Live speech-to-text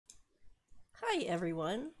Hi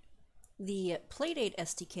everyone! The PlayDate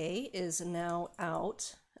SDK is now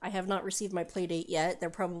out. I have not received my PlayDate yet. They're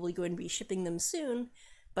probably going to be shipping them soon,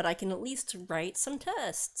 but I can at least write some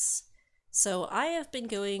tests. So I have been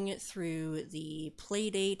going through the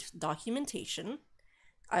PlayDate documentation.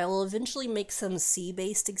 I'll eventually make some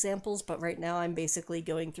C-based examples, but right now I'm basically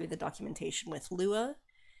going through the documentation with Lua,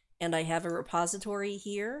 and I have a repository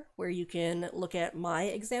here where you can look at my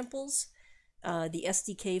examples. The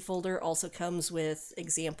SDK folder also comes with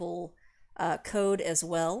example code as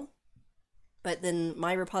well. But then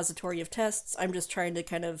my repository of tests, I'm just trying to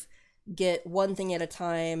kind of get one thing at a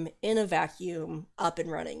time in a vacuum up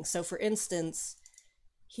and running. So for instance,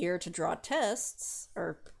 here to draw tests,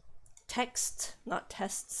 or text, not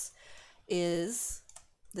tests, is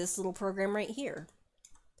this little program right here.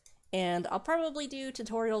 And I'll probably do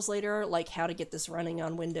tutorials later, like how to get this running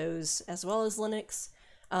on Windows as well as Linux.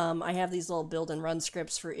 I have these little build and run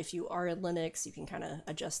scripts for if you are in Linux, you can kind of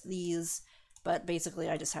adjust these, but basically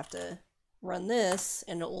I just have to run this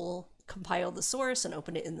and it will compile the source and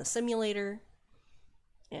open it in the simulator.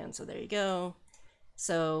 And so there you go.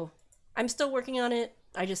 So I'm still working on it.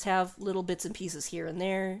 I just have little bits and pieces here and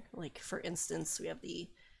there. Like for instance, we have the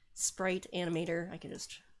sprite animator. I can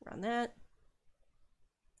just run that.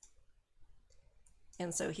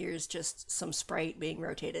 And so here's just some sprite being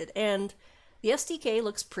rotated. And the SDK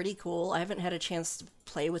looks pretty cool. I haven't had a chance to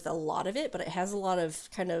play with a lot of it, but it has a lot of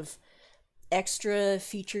kind of extra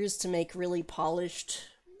features to make really polished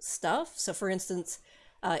stuff. So for instance,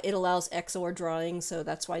 it allows XOR drawing, so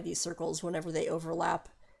that's why these circles, whenever they overlap,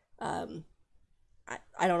 I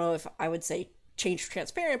don't know if I would say change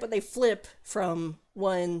transparent, but they flip from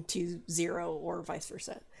 1 to 0 or vice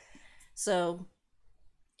versa. So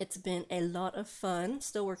it's been a lot of fun.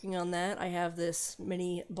 Still working on that. I have this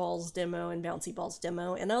mini balls demo and bouncy balls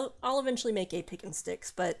demo, and I'll eventually make a pick and sticks,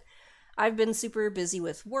 but I've been super busy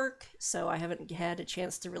with work, so I haven't had a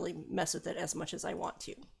chance to really mess with it as much as I want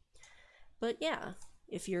to. But yeah,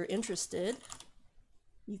 if you're interested,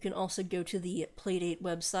 you can also go to the PlayDate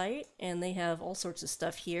website, and they have all sorts of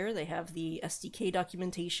stuff here. They have the SDK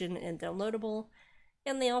documentation and downloadable,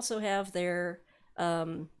 and they also have their,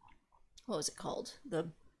 what was it called?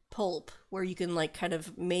 The pulp, where you can like kind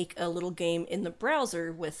of make a little game in the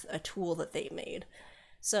browser with a tool that they made.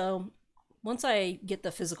 So once I get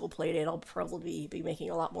the physical PlayDate, I'll probably be making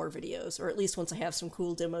a lot more videos, or at least once I have some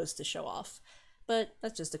cool demos to show off. But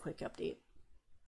that's just a quick update.